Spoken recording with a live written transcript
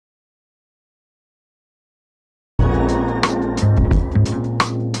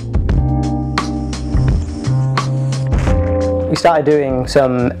started doing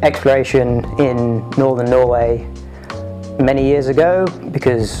some exploration in northern Norway many years ago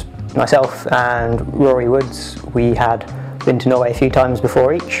because myself and Rory Woods, we had been to Norway a few times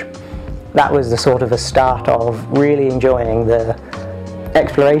before each. That was the sort of a start of really enjoying the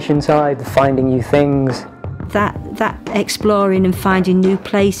exploration side, the finding new things. That exploring and finding new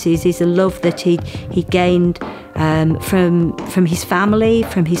places is a love that he gained from his family,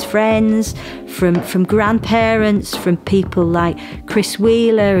 from his friends, from grandparents, from people like Chris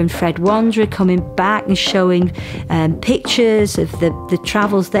Wheeler and Fred Wanderer coming back and showing pictures of the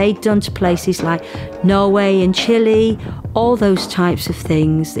travels they'd done to places like Norway and Chile. All those types of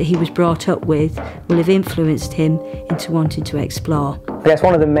things that he was brought up with will have influenced him into wanting to explore. I guess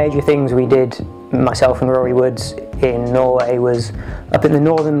one of the major things we did, myself and Rory Woods, in Norway was up in the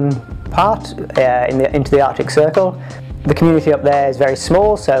northern part, into the Arctic Circle. The community up there is very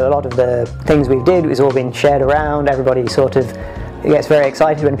small, so a lot of the things we did was all being shared around. Everybody sort of gets very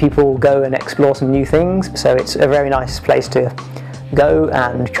excited when people go and explore some new things, so it's a very nice place to go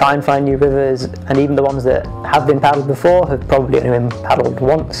and try and find new rivers, and even the ones that have been paddled before have probably only been paddled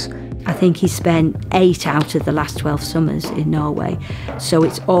once. I think he spent 8 out of the last 12 summers in Norway, so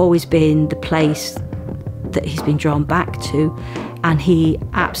it's always been the place that he's been drawn back to, and he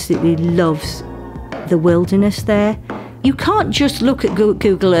absolutely loves the wilderness there. You can't just look at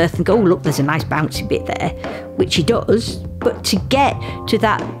Google Earth and go, oh look, there's a nice bouncy bit there, which he does, but to get to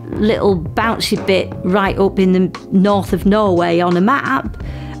that little bouncy bit right up in the north of Norway on a map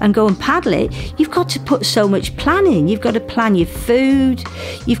and go and paddle it, you've got to put so much planning. You've got to plan your food,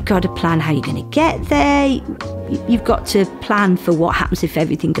 you've got to plan how you're going to get there, you've got to plan for what happens if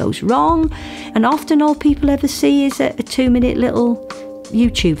everything goes wrong, and often all people ever see is a 2-minute little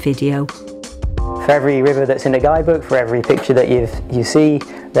YouTube video. For every river that's in a guidebook, for every picture that you see,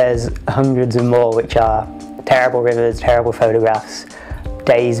 there's hundreds of more which are terrible rivers, terrible photographs,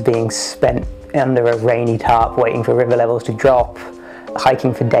 days being spent under a rainy tarp waiting for river levels to drop,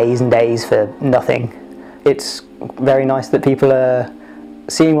 hiking for days and days for nothing. It's very nice that people are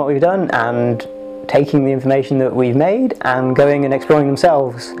seeing what we've done and taking the information that we've made and going and exploring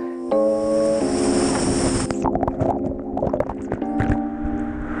themselves.